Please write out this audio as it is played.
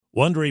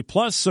Wondery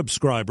Plus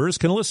subscribers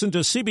can listen to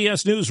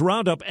CBS News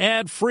Roundup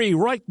ad-free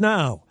right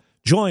now.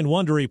 Join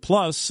Wondery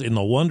Plus in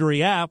the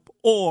Wondery app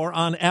or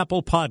on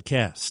Apple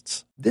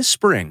Podcasts. This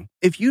spring,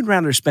 if you'd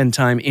rather spend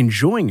time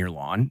enjoying your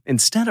lawn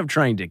instead of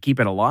trying to keep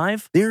it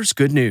alive, there's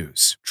good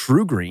news.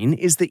 True Green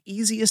is the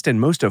easiest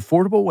and most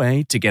affordable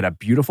way to get a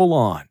beautiful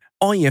lawn.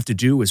 All you have to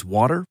do is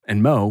water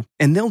and mow,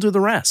 and they'll do the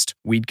rest.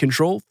 Weed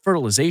control,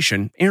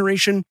 fertilization,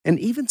 aeration, and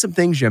even some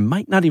things you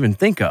might not even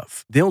think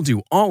of. They'll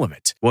do all of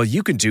it, while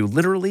you can do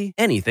literally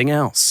anything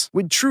else.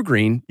 With True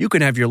Green, you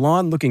can have your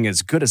lawn looking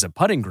as good as a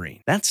putting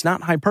green. That's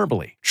not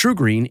hyperbole. True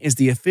Green is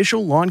the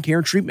official lawn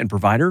care treatment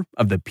provider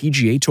of the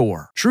PGA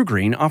Tour. True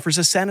Green offers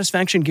a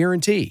satisfaction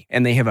guarantee,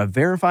 and they have a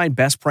verified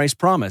best price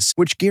promise,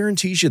 which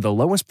guarantees you the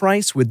lowest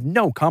price with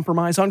no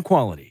compromise on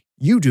quality.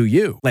 You do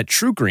you. Let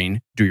True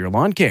Green do your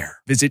lawn care.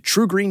 Visit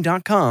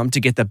TrueGreen.com to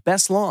get the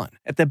best lawn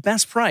at the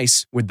best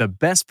price with the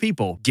best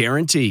people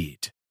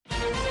guaranteed.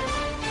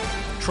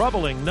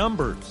 Troubling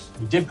numbers.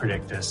 We did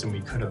predict this and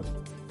we could have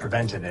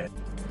prevented it.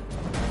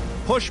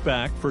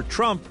 Pushback for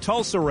Trump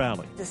Tulsa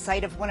rally. The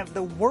site of one of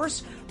the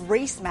worst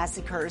race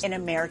massacres in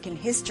American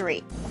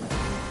history.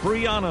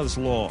 Breonna's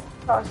Law.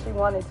 All she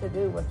wanted to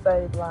do was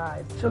save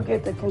lives. She'll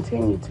get to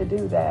continue to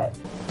do that.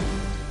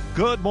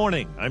 Good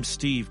morning. I'm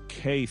Steve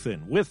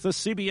Kathan with the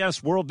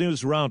CBS World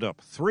News Roundup.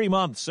 3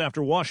 months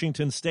after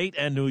Washington State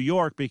and New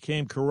York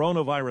became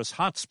coronavirus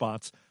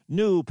hotspots,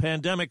 new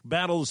pandemic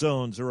battle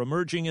zones are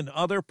emerging in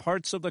other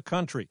parts of the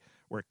country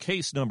where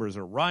case numbers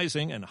are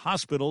rising and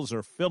hospitals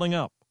are filling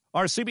up.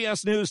 Our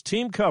CBS News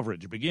team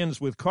coverage begins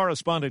with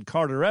correspondent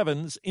Carter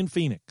Evans in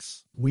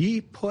Phoenix.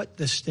 We put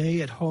the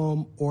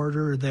stay-at-home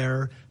order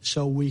there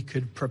so we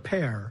could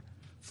prepare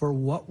for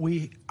what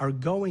we are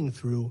going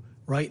through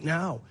right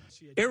now.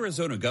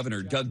 Arizona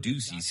Governor Doug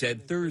Ducey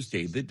said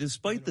Thursday that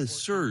despite the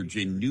surge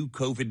in new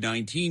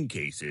COVID-19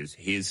 cases,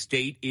 his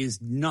state is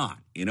not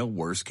in a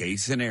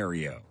worst-case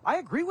scenario. I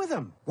agree with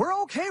him. We're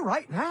okay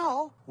right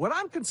now. What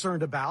I'm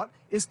concerned about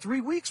is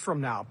 3 weeks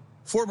from now.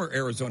 Former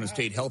Arizona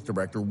State Health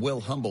Director Will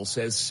Humble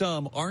says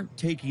some aren't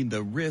taking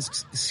the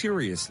risks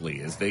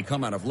seriously as they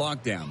come out of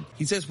lockdown.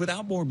 He says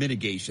without more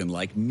mitigation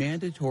like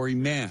mandatory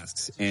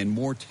masks and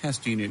more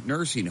testing at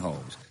nursing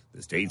homes,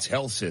 the state's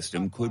health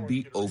system could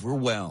be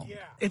overwhelmed.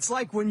 It's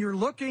like when you're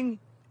looking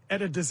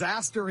at a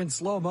disaster in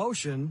slow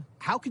motion,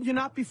 how can you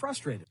not be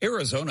frustrated?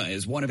 Arizona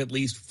is one of at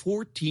least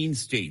 14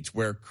 states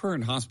where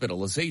current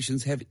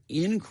hospitalizations have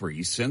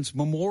increased since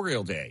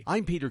Memorial Day.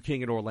 I'm Peter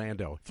King in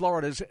Orlando.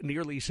 Florida's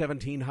nearly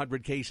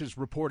 1,700 cases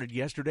reported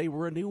yesterday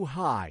were a new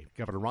high.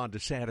 Governor Ron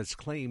DeSantis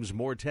claims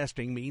more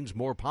testing means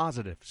more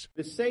positives.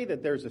 To say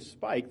that there's a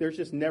spike, there's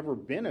just never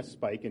been a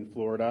spike in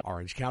Florida.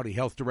 Orange County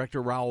Health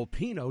Director Raul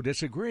Pino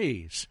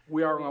disagrees.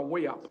 We are on our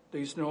way up.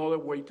 There's no other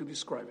way to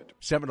describe it.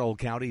 Seminole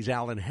County's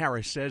Alan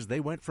Harris says they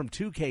went from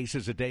 2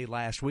 cases a day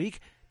last week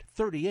to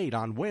 38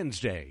 on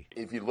Wednesday.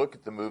 If you look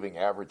at the moving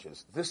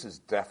averages, this is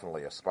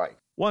definitely a spike.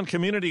 One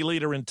community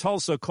leader in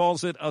Tulsa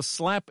calls it a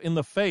slap in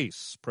the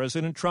face.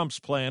 President Trump's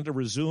plan to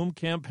resume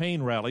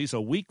campaign rallies a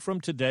week from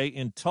today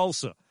in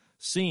Tulsa,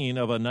 scene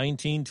of a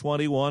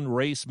 1921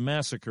 race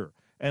massacre,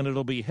 and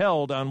it'll be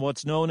held on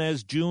what's known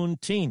as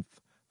Juneteenth,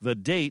 the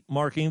date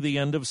marking the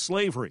end of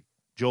slavery.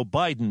 Joe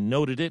Biden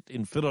noted it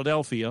in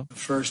Philadelphia. The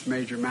first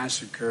major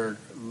massacre,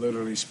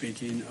 literally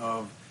speaking,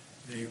 of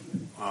the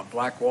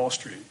Black Wall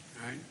Street,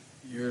 right,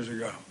 years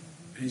ago.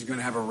 He's going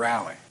to have a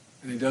rally,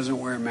 and he doesn't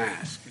wear a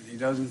mask, and he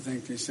doesn't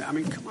think these things. I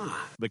mean, come on.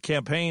 The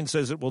campaign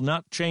says it will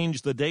not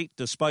change the date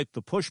despite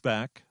the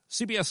pushback.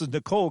 CBS's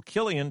Nicole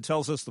Killian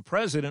tells us the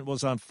president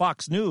was on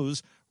Fox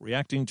News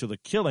reacting to the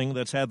killing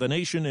that's had the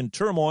nation in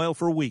turmoil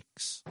for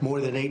weeks. More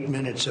than 8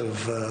 minutes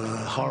of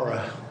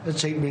horror.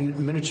 That's 8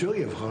 minutes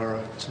really of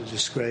horror. It's a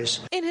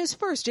disgrace. In his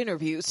first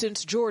interview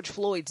since George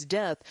Floyd's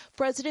death,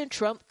 President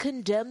Trump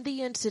condemned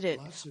the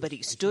incident, but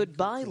he stood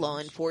by law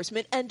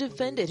enforcement and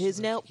defended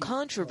his now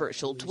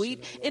controversial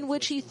tweet in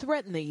which he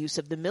threatened the use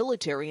of the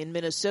military in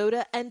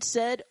Minnesota and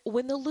said,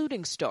 when the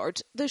looting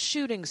starts, the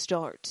shooting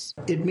starts.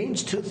 It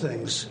means two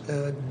things,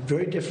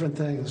 very different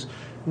things.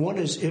 One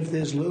is if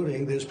there's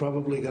looting, there's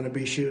probably going to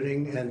be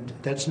shooting, and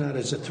that's not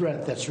as a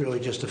threat. That's really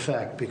just a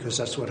fact because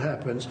that's what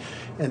happens.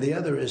 And the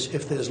other is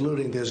if there's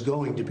looting, there's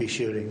going to be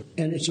shooting.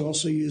 And it's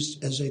also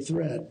used as a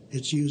threat.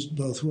 It's used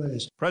both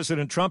ways.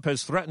 President Trump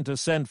has threatened to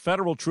send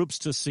federal troops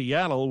to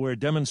Seattle, where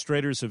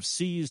demonstrators have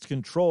seized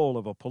control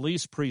of a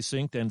police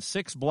precinct and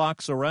 6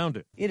 blocks around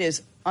it. It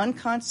is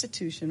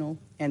unconstitutional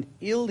and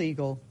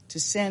illegal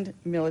to send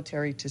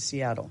military to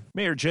Seattle.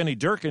 Mayor Jenny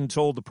Durkan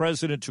told the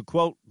president to,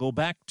 quote, go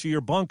back to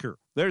your bunker.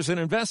 There's an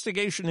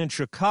investigation in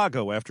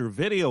Chicago after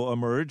video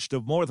emerged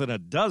of more than a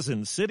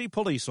dozen city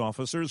police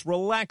officers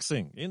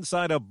relaxing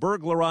inside a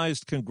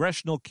burglarized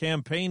congressional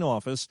campaign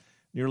office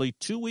nearly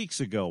 2 weeks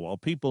ago while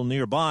people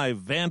nearby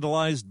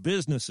vandalized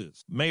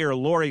businesses. Mayor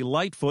Lori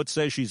Lightfoot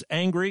says she's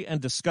angry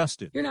and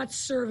disgusted. You're not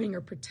serving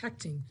or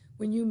protecting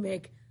when you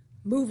make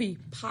movie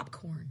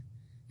popcorn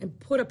and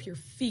put up your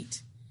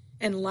feet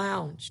and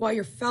lounge while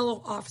your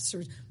fellow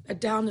officers are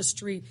down the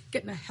street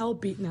getting the hell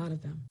beaten out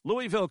of them.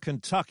 Louisville,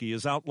 Kentucky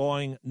is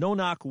outlawing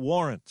no-knock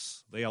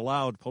warrants. They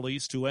allowed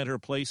police to enter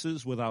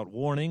places without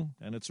warning,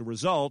 and it's a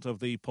result of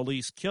the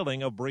police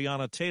killing of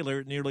Breonna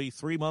Taylor nearly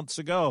 3 months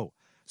ago.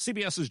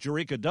 CBS's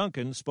Jerika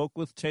Duncan spoke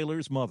with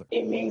Taylor's mother.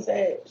 It means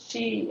that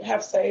she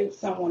have saved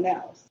someone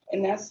else,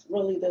 and that's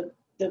really the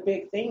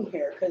big thing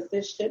here, because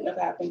this shouldn't have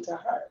happened to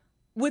her.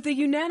 With a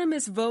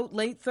unanimous vote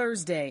late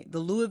Thursday, the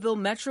Louisville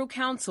Metro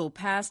Council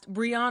passed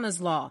Breonna's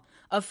Law,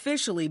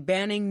 officially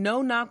banning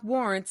no-knock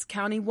warrants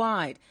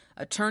countywide.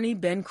 Attorney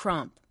Ben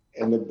Crump.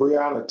 And the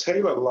Breonna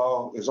Taylor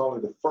Law is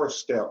only the first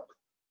step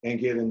in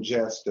getting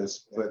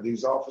justice. But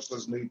these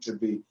officers need to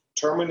be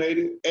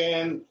terminated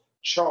and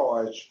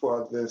charged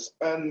for this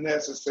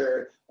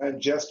unnecessary,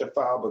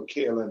 unjustifiable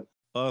killing.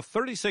 A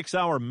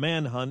 36-hour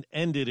manhunt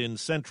ended in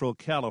Central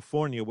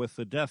California with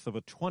the death of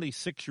a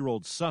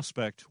 26-year-old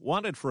suspect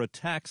wanted for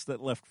attacks that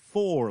left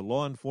 4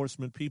 law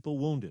enforcement people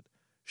wounded.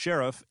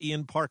 Sheriff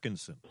Ian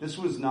Parkinson. This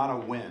was not a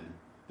win.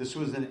 This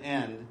was an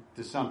end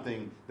to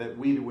something that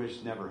we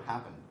wish never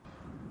happened.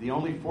 The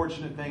only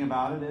fortunate thing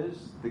about it is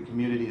the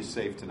community is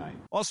safe tonight.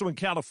 Also in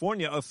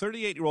California, a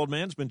 38-year-old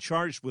man's been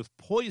charged with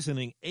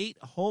poisoning 8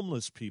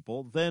 homeless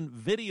people, then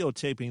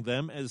videotaping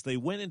them as they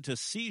went into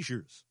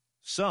seizures.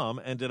 Some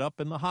ended up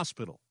in the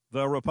hospital.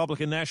 The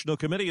Republican National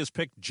Committee has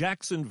picked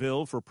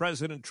Jacksonville for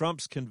President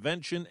Trump's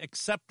convention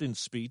acceptance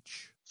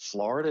speech.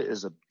 Florida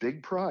is a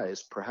big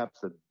prize,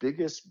 perhaps the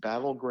biggest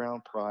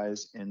battleground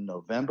prize in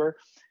November.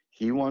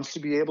 He wants to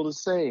be able to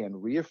say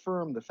and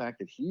reaffirm the fact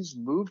that he's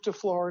moved to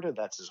Florida.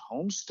 That's his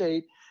home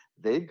state.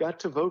 They've got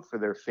to vote for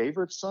their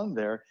favorite son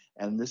there,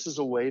 and this is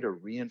a way to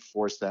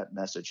reinforce that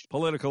message.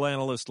 Political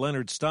analyst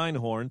Leonard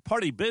Steinhorn,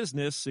 party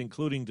business,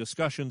 including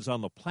discussions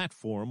on the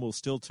platform, will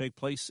still take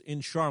place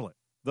in Charlotte.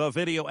 The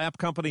video app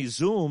company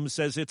Zoom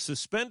says it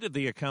suspended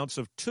the accounts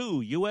of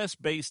 2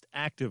 U.S.-based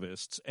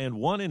activists and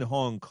 1 in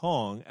Hong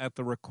Kong at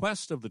the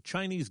request of the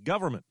Chinese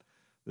government.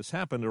 This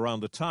happened around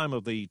the time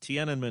of the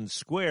Tiananmen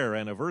Square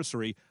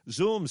anniversary.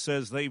 Zoom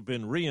says they've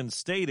been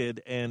reinstated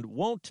and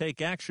won't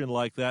take action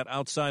like that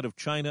outside of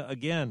China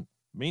again.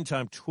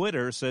 Meantime,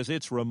 Twitter says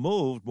it's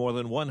removed more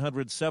than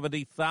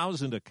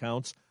 170,000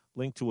 accounts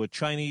linked to a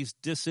Chinese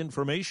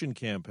disinformation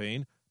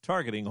campaign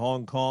targeting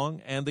Hong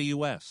Kong and the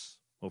U.S.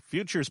 Well,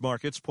 futures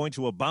markets point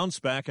to a bounce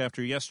back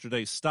after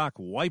yesterday's stock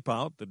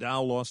wipeout. The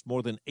Dow lost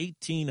more than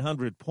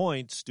 1,800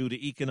 points due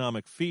to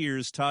economic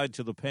fears tied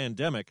to the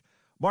pandemic.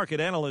 Market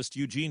analyst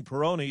Eugene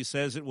Peroni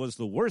says it was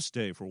the worst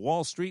day for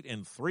Wall Street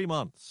in 3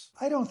 months.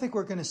 I don't think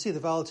we're going to see the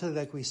volatility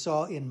like we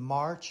saw in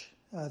March.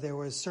 There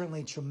was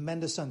certainly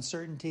tremendous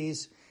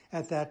uncertainties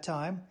at that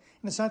time.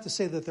 And it's not to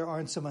say that there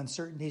aren't some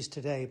uncertainties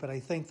today, but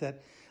I think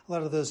that a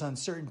lot of those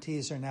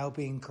uncertainties are now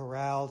being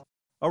corralled.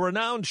 A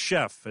renowned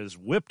chef has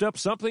whipped up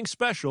something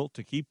special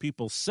to keep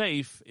people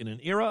safe in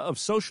an era of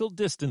social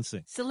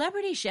distancing.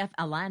 Celebrity chef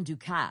Alain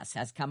Ducasse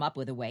has come up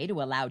with a way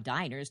to allow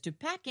diners to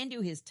pack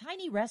into his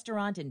tiny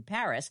restaurant in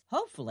Paris,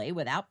 hopefully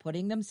without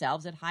putting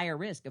themselves at higher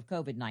risk of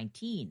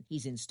COVID-19.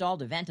 He's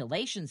installed a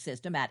ventilation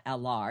system at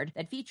Allard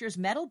that features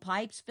metal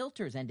pipes,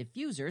 filters, and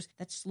diffusers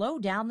that slow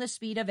down the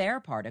speed of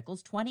air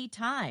particles 20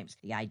 times.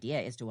 The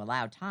idea is to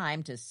allow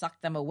time to suck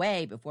them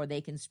away before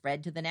they can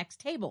spread to the next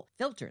table.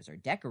 Filters are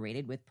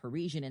decorated with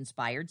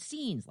Parisian-inspired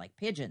scenes like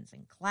pigeons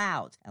and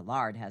clouds.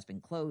 Allard has been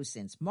closed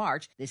since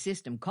March. The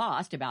system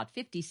cost about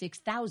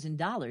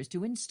 $56,000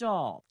 to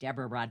install.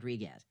 Deborah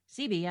Rodriguez,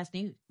 CBS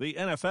News. The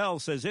NFL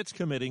says it's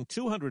committing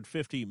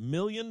 $250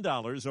 million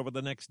over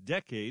the next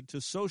decade to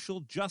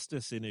social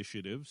justice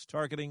initiatives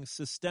targeting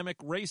systemic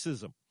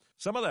racism.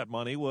 Some of that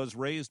money was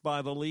raised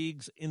by the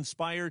league's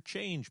Inspire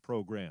Change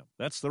program.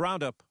 That's the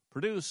Roundup,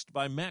 produced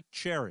by Matt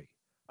Cherry.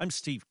 I'm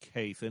Steve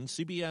Kathan,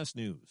 CBS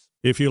News.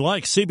 If you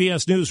like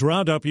CBS News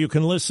Roundup, you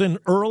can listen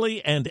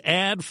early and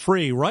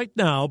ad-free right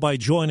now by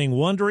joining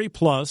Wondery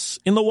Plus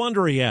in the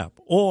Wondery app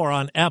or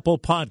on Apple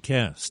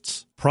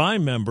Podcasts.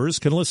 Prime members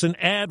can listen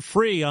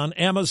ad-free on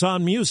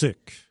Amazon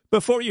Music.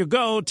 Before you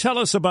go, tell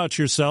us about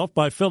yourself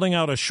by filling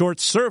out a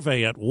short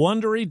survey at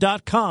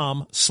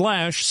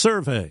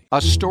Wondery.com/survey.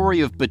 A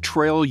story of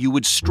betrayal you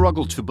would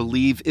struggle to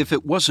believe if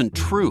it wasn't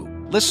true.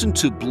 Listen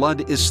to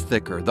Blood is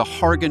Thicker, the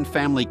Hargan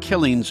family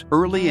killings,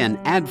 early and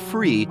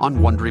ad-free on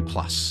Wondery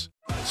Plus.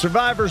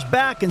 Survivor's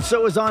back, and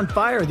so is On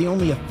Fire, the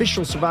only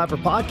official Survivor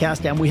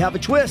podcast, and we have a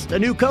twist, a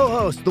new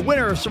co-host, the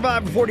winner of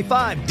Survivor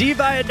 45, Dee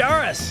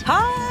Valladares.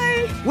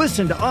 Hi!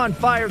 Listen to On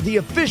Fire, the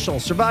official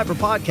Survivor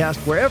podcast,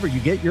 wherever you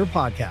get your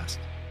podcast.